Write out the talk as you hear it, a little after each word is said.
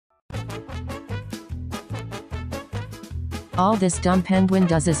All this dumb penguin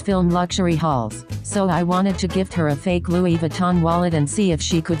does is film luxury hauls. So I wanted to gift her a fake Louis Vuitton wallet and see if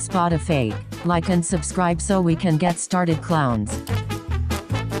she could spot a fake. Like and subscribe so we can get started, clowns.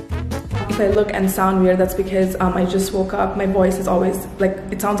 If I look and sound weird, that's because I just woke up. My voice is always like,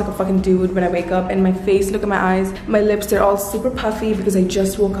 it sounds like a fucking dude when I wake up, and my face, look at my eyes, my lips, they're all super puffy because I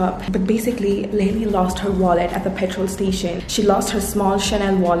just woke up. But basically, Lailli lost her wallet at the petrol station. She lost her small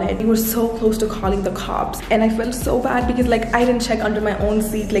Chanel wallet. We were so close to calling the cops, and I felt so bad because like I didn't check under my own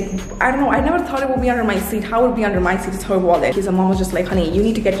seat. Like, I don't know, I never thought it would be under my seat. How would it be under my seat? It's her wallet. Because her mom was just like, honey, you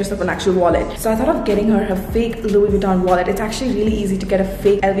need to get yourself an actual wallet. So I thought of getting her fake Louis Vuitton wallet. It's actually really easy to get a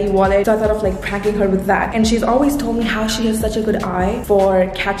fake LV wallet. So I thought of like pranking her with that. And she's always told me how she has such a good eye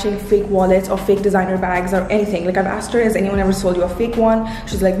for catching fake wallets or fake designer bags or anything. Like, I've asked her, has anyone ever sold you a fake one?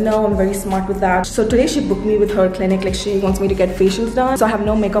 She's like, no, I'm very smart with that. So today she booked me with her clinic. Like, she wants me to get facials done. So I have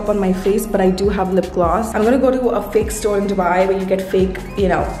no makeup on my face, but I do have lip gloss. I'm gonna go to a fake store in Dubai where you get fake, you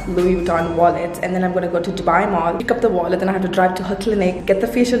know, Louis Vuitton wallets. And then I'm gonna go to Dubai Mall, pick up the wallet, then I have to drive to her clinic, get the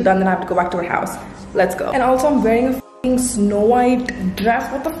facial done, then I have to go back to her house. Let's go. And also I'm wearing a Snow White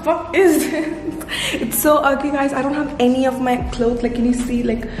dress. What the fuck is it? It's so ugly, guys. I don't have any of my clothes. Like, can you see?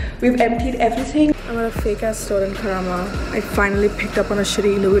 Like, we've emptied everything. I'm at a fake ass store in Karama. I finally picked up on a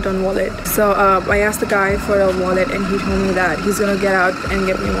shitty Louis Vuitton wallet. So I asked the guy for a wallet and he told me that he's gonna get out and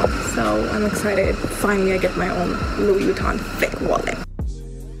get me one. So I'm excited. Finally I get my own Louis Vuitton fake wallet.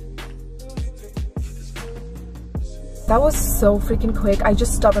 That was so freaking quick. I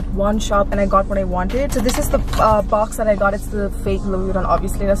just stopped at one shop and I got what I wanted. So this is the box that I got. It's the fake Louis Vuitton,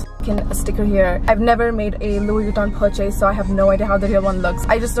 obviously. There's a sticker here. I've never made a Louis Vuitton purchase, so I have no idea how the real one looks.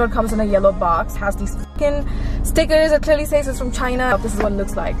 I just know it comes in a yellow box. It has these freaking stickers. It clearly says it's from China. This is what it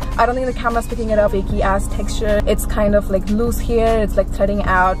looks like. I don't think the camera's picking it up. Fakey ass texture. It's kind of like loose here. It's like threading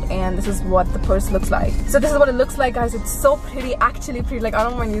out, and this is what the purse looks like. So this is what it looks like, guys. It's so pretty, actually pretty. Like, I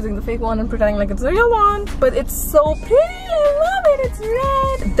don't mind using the fake one and pretending like it's the real one, but it's so pretty. I love it. It's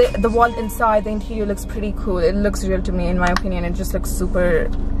red. The wallet inside, the interior looks pretty cool. It looks real to me, in my opinion. It just looks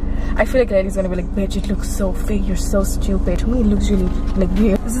super. I feel like Lailli's gonna be like, bitch, it looks so fake, you're so stupid. To me, it looks really like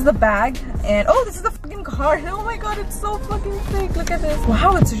weird. This is the bag, and oh, this is the fucking card. Oh my god, it's so fucking fake. Look at this.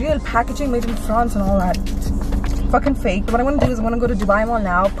 Wow, it's real. Packaging made in France and all that. Fucking fake. What I'm gonna do is I'm gonna go to Dubai Mall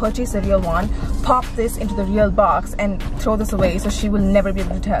now, purchase a real one, pop this into the real box and throw this away so she will never be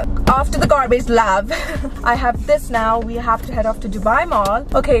able to tell. Off to the garbage, love. I have this now. We have to head off to Dubai Mall.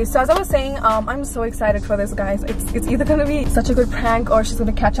 Okay, so as I was saying, I'm so excited for this, guys. It's either gonna be such a good prank or she's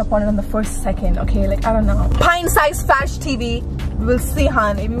gonna catch up on it on the first second. Okay, like, I don't know. Pint-sized Fash TV. We'll see,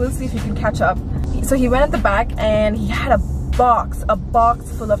 hon. Maybe we'll see if you can catch up. So he went at the back and he had a box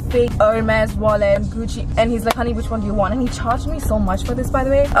full of fake Hermes wallet and Gucci, and he's like, honey, which one do you want? And he charged me so much for this, by the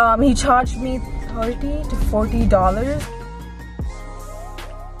way. He charged me $30 to $40.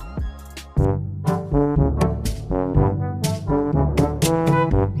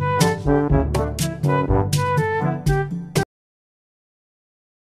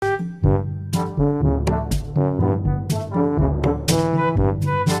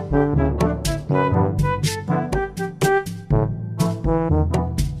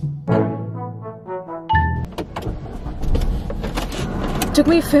 Took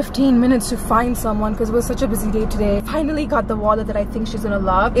me 15 minutes to find someone because it was such a busy day today. Finally got the wallet that I think she's gonna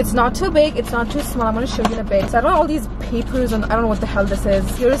love. It's not too big, it's not too small. I'm gonna show you in a bit. So I don't know all these papers and I don't know what the hell this is.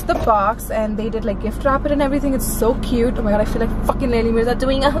 Here's the box and they did like gift wrap it and everything. It's so cute. Oh my god, I feel like fucking Lailli Mirza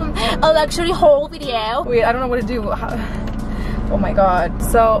doing a luxury haul video. Wait, I don't know what to do. Oh my god.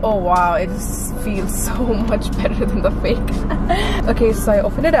 So, oh wow, it just feels so much better than the fake. Okay, so I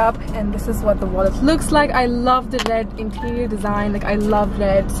opened it up and this is what the wallet looks like. I love the red interior design. Like, I love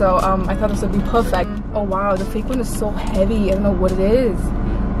red, so I thought this would be perfect. Oh wow, the fake one is so heavy. I don't know what it is.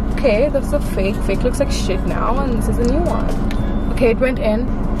 Okay, that's a fake. Fake looks like shit now, and this is a new one. Okay, it went in.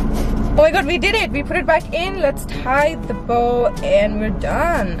 Oh my god, we did it! We put it back in. Let's tie the bow and we're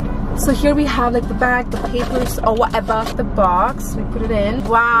done. So here we have like the bag, the papers or whatever, the box. We put it in.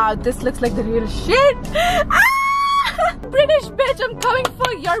 Wow, this looks like the real shit. Ah! British bitch, I'm coming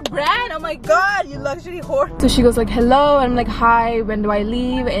for your brand. Oh my god, you luxury whore. So she goes like, hello, and I'm like, hi, when do I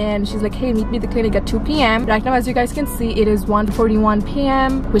leave? And she's like, hey, meet me at the clinic at 2 p.m. Right now, as you guys can see, it is 1:41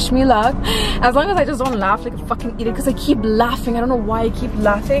 p.m. Wish me luck. As long as I just don't laugh like a fucking idiot, because I keep laughing. I don't know why I keep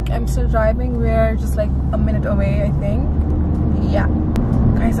laughing. I'm still driving. We're just like a minute away, I think. Yeah.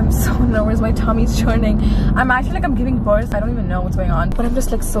 Guys, I'm so nervous. My tummy's churning. I'm actually like I'm giving birth. I don't even know what's going on. But I'm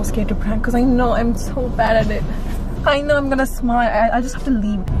just like so scared to prank because I know I'm so bad at it. I know I'm gonna smile. I just have to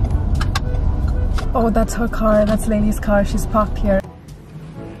leave. Oh, that's her car. That's Lailli's car. She's parked here.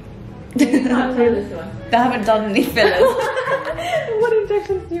 I haven't done any fillers.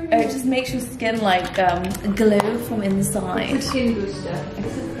 injections do you mean? It just makes your skin like glow from inside. Skin booster.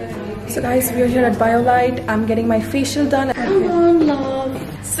 So guys, we are here at BioLite. I'm getting my facial done. Come on,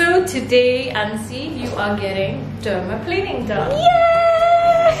 love. So today, Anncy, you are getting dermaplaning done.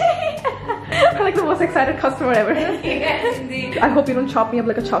 Yay! I'm like the most excited customer ever. Yes, indeed. I hope you don't chop me up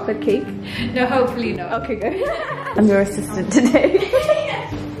like a chocolate cake. No, hopefully not. Okay, good. I'm your assistant today.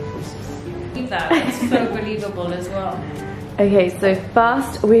 That's so believable as well. Okay, so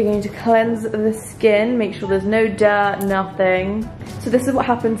first we're going to cleanse the skin, make sure there's no dirt, nothing. So this is what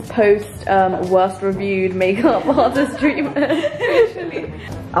happens post worst reviewed makeup artist treatment. Literally.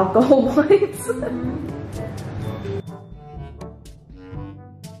 Alcohol wipes.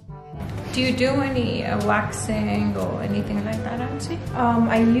 Do you do any waxing or anything like that, Anncy?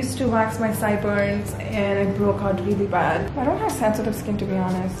 I used to wax my sideburns and I broke out really bad. I don't have sensitive skin, to be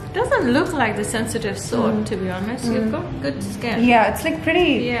honest. Doesn't look like the sensitive sort, to be honest. You've got good skin. Yeah, it's like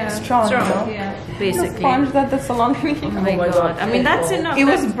pretty strong, you know? Yeah, The basically. sponge that the salon gave me. Oh my god. I mean, that's enough. It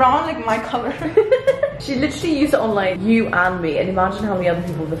was brown like my color. She literally used it on like you and me, and imagine how many other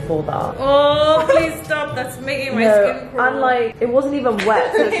people before that. Oh, please stop. That's making my skin crawl. And like, it wasn't even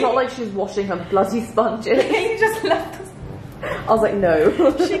wet, so it's not like she's washing her bloody sponges. You just left us. I was like, no.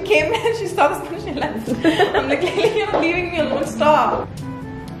 She came and she saw the sponge and left. I'm like, Lailli, you're not leaving me alone, stop.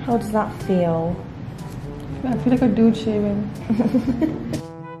 How does that feel? I feel like a dude shaving.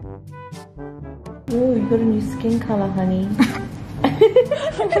 Oh, you got a new skin color, honey.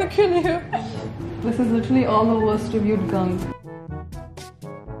 I'm gonna kill you. This is literally all the worst reviewed gunk.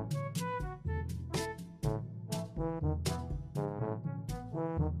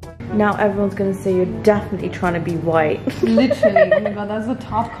 Now everyone's gonna say you're definitely trying to be white. Literally, oh my god, that's the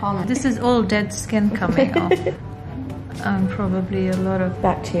top comment. This is all dead skin coming off. And probably a lot of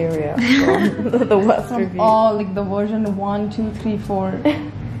Bacteria from the worst From review. all like the version 1, 2, 3, 4.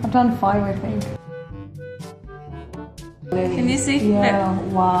 I've done 5, I think. Can you see? Yeah,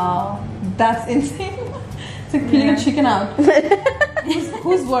 wow. That's insane. It's like peeling a chicken out.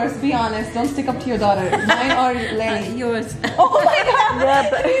 Who's worse? Be honest. Don't stick up to your daughter. Mine or Lailli? Yours. Oh my god! Yeah,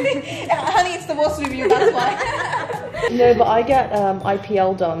 but Honey, it's the worst review, that's why. no, but I get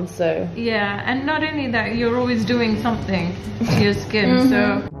IPL done, so Yeah, and not only that, you're always doing something to your skin,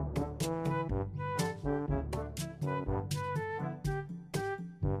 so...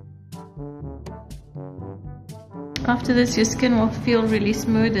 After this, your skin will feel really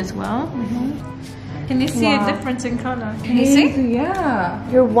smooth as well. Can you see a difference in color? Can you see? Yeah.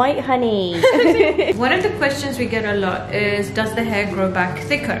 you're white, honey. One of the questions we get a lot is, does the hair grow back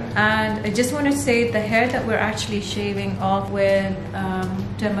thicker? And I just want to say the hair that we're actually shaving off with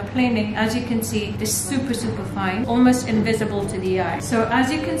dermaplaning, as you can see, is super fine, almost invisible to the eye. So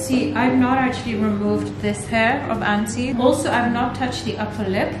as you can see, I've not actually removed this hair of Anncy. Also, I've not touched the upper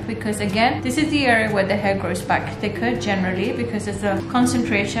lip because again, this is the area where the hair grows back thicker generally because there's a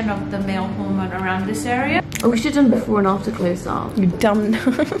concentration of the male hormone around this area. Oh, we should have done before and after close up. You dumb.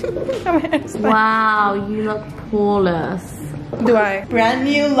 Wow, you look poreless. Do I? Brand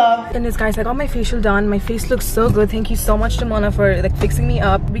new love. And guys, I got my facial done. My face looks so good. Thank you so much to Mona for like fixing me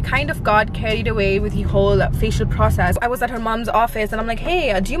up. We kind of got carried away with the whole facial process. I was at her mom's office and I'm like,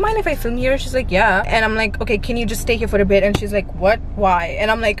 hey, do you mind if I film here? She's like, yeah. And I'm like, okay, can you just stay here for a bit? And she's like, what? Why?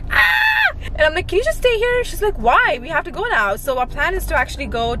 And I'm like, ah! And I'm like, can you just stay here? She's like, why? We have to go now. So our plan is to actually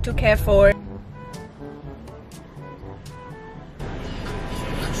go to Care for.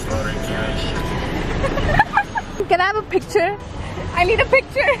 Can I have a picture? I need a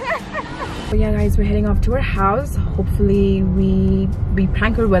picture. But yeah guys, we're heading off to our house. Hopefully we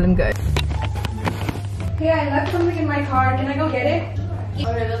prank her well and good. Hey, I left something in my car. Can I go get it?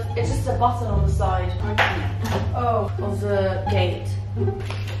 Oh no, it's just a button on the side. Oh. Of the gate.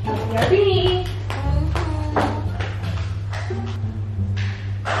 Yummy.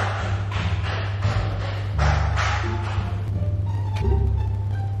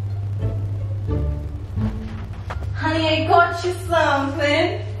 Honey, I got you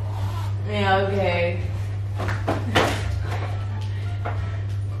something. Yeah, okay.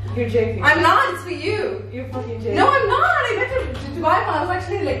 You're joking. I'm not, it's for you. You're fucking joking. No, I'm not. I went to Dubai. I was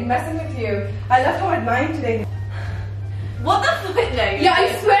actually like messing with you. I left home at 9 today. What the fuck? No, Yeah,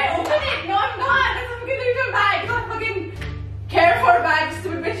 I swear, open it. No, I'm not. That's a fucking Louis Vuitton bag. It's not a fucking Care for bag,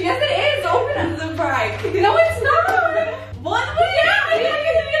 stupid bitch. Yes, it is. Open it. the bag. No, it's not. What? Yeah, I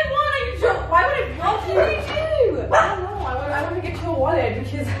didn't want it. You joke. Why would I help you? I don't know. I want to get you a wallet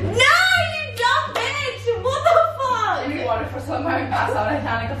because. No, you dumb bitch! What the fuck? Give me water first. So I'm going to pass out. I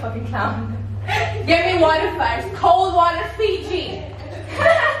sound like a fucking clown. Give me water first. Cold water, Fiji.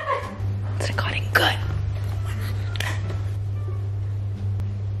 It's recording good.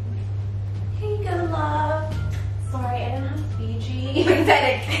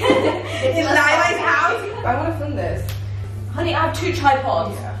 pathetic. In Lailli's house. I want to film this. Honey, I have 2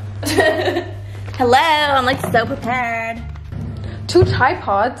 tripods. Yeah. Hello, I'm like so prepared. 2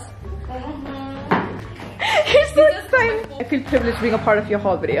 tripods? You're so excited. I feel privileged being a part of your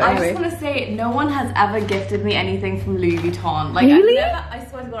haul video. Anyway. I just want to say, no one has ever gifted me anything from Louis Vuitton. Like, really? I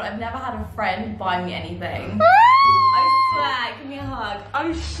swear to God, I've never had a friend buy me anything. I swear, give me a hug.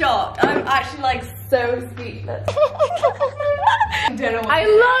 I'm shocked. I'm actually like so speechless. I don't know what I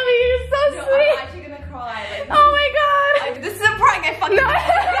love you. You're so sweet. I'm actually gonna cry. Like, oh my God. This is a prank. I fucking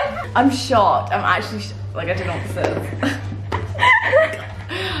know. I'm shocked. I'm actually like, I don't know what this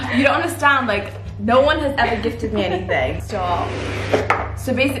is. You don't understand. Like, no one has ever gifted me anything. Stop.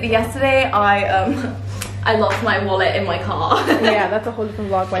 So basically, yesterday I lost my wallet in my car. Yeah, that's a whole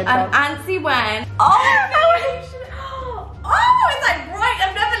different vlog by itself. And Anncy went, oh no! Oh, it's like bright.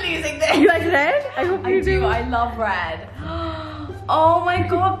 I'm never losing this. You like red? I hope you do. I love red. Oh my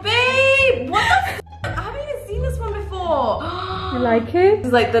God, babe! What the f? I haven't even seen this one before. You like it?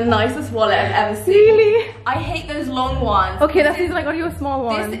 It's like the nicest wallet I've ever seen. Really? I hate those long ones. Okay, that seems like I got you a small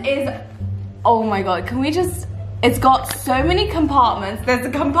one. This is, oh my God, can we just, it's got so many compartments. There's a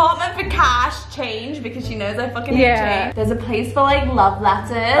compartment for cash, change, because she knows I fucking hate change. There's a place for like love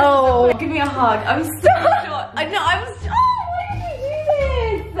letters. Oh. Give me a hug. I'm so shocked. I know, I was, oh, why did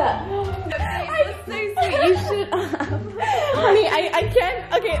you do this? I'm so sweet. You should, honey, I can't,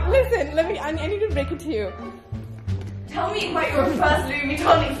 okay, listen, I need to break it to you. Tell me about your first Louis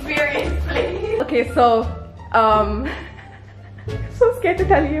Vuitton experience, please. Okay, so, so scared to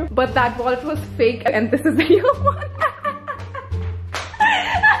tell you, but that wallet was fake and this is the real one.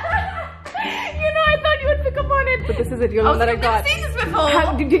 You know, I thought you would pick up on it, but this is the real one that I got. I've never seen this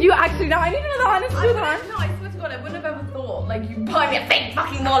before. Did you actually? Now I need to know the honest truth, huh? No, I swear to God, I wouldn't have ever thought like you buy me a fake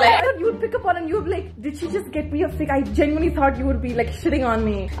fucking wallet. I thought you would pick up on it and you would be like, did she just get me a fake? I genuinely thought you would be like shitting on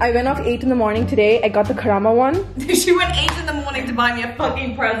me. I went off 8 in the morning today. I got the Karama one. She went 8 in the morning to buy me a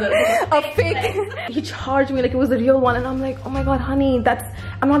fucking present. A fake. He charged me like it was the real one and I'm like, oh my God, honey,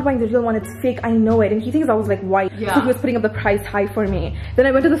 I'm not buying the real one, it's fake, I know it. And he thinks I was like white, so he was putting up the price high for me. Then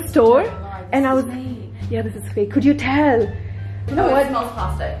I went to the store and I was like, yeah, this is fake. Could you tell? You know what? It smells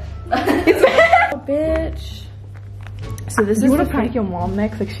plastic. Oh, bitch. So this is you want to prank your mom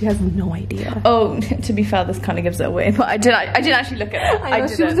next? Like she has no idea. Oh, to be fair, this kind of gives it away. But I didn't actually look at it. I know,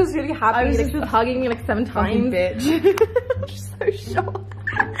 she was just really happy. She was hugging me like 7 times. Bitch. I'm so shocked.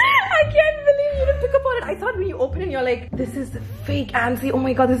 I can't believe you didn't pick up on it. I thought when you open it, you're like, this is fake, Anncy. Oh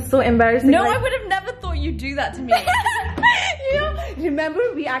my God, this is so embarrassing. No, like, I would have never thought you'd do that to me. You know, remember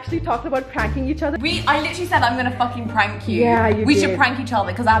we actually talked about pranking each other? I literally said I'm gonna fucking prank you. Yeah, you We did. should prank each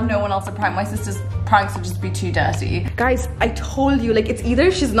other because I have no one else to prank. My sister's pranks would just be too dirty. Guys, I told you, like, it's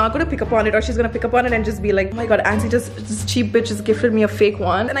either she's not gonna pick up on it or she's gonna pick up on it and just be like, oh my God, Anncy this cheap bitch just gifted me a fake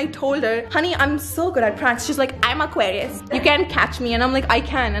one. And I told her, honey, I'm so good at pranks. She's like, I'm Aquarius. You can't catch me. And I'm like, I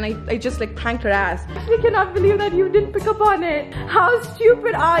can. And I just like pranked her ass. I cannot believe that you didn't pick up on it. How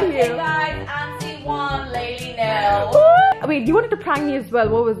stupid are you? Hey guys, Anncy won, Lailli nil. Wait, you wanted to prank me as well.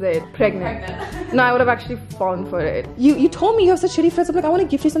 What was it? Pregnant. No, I would have actually fallen for it. You told me you have such shitty friends. I'm like, I want to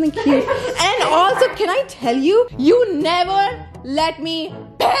gift you something cute. And also, can I tell you, you never let me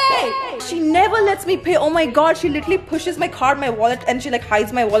pay. She never lets me pay. Oh my God, she literally pushes my card, my wallet, and she like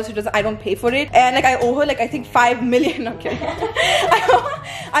hides my wallet so I don't pay for it. And like I owe her like I think 5 million. Okay.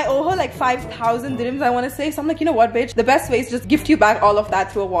 I owe her like 5,000 dirhams, I want to say. So I'm like, you know what, bitch? The best way is just gift you back all of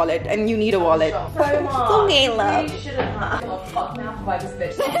that through a wallet, and you need a wallet. So much. It's okay, love. You shouldn't have. Oh fuck, now I have to buy this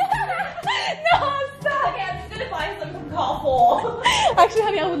bitch. No, stop. Okay, I'm just gonna buy some from Carrefour. Actually,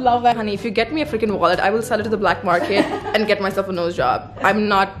 honey, I would love that. Honey, if you get me a freaking wallet, I will sell it to the black market and get myself a nose job. I'm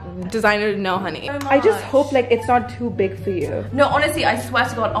not designer, no, honey. So I just hope like it's not too big for you. No, honestly, I swear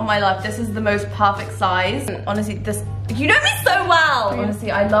to God, on my life, this is the most perfect size. Honestly, you know me so well.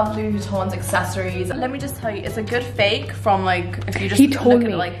 Honestly, I love Louis Vuitton's accessories. Let me just tell you, it's a good fake from like, if you just He told look me.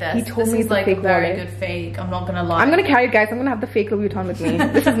 at it like this. He told this me is it's a like fake a very wallet. good fake. I'm not gonna lie. I'm gonna carry it, guys. I'm gonna have the fake Louis Vuitton with me.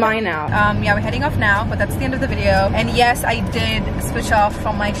 This is mine now. Yeah, we're heading off now, but that's the end of the video. And yes, I did switch off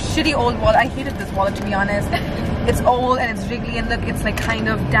from my shitty old wallet. I hated this wallet, to be honest. It's old and it's wriggly and look, it's like kind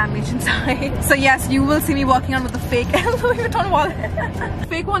of damaged inside. So yes, you will see me walking on with the fake Louis Vuitton wallet. The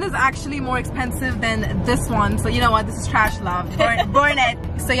fake one is actually more expensive than this one. So you know what? This is trash, love. Burn it.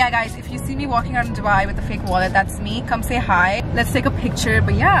 So yeah, guys, if you see me walking around in Dubai with the fake wallet, that's me. Come say hi. Let's take a picture.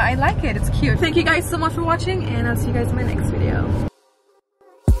 But yeah, I like it. It's cute. Thank you guys so much for watching, and I'll see you guys in my next video.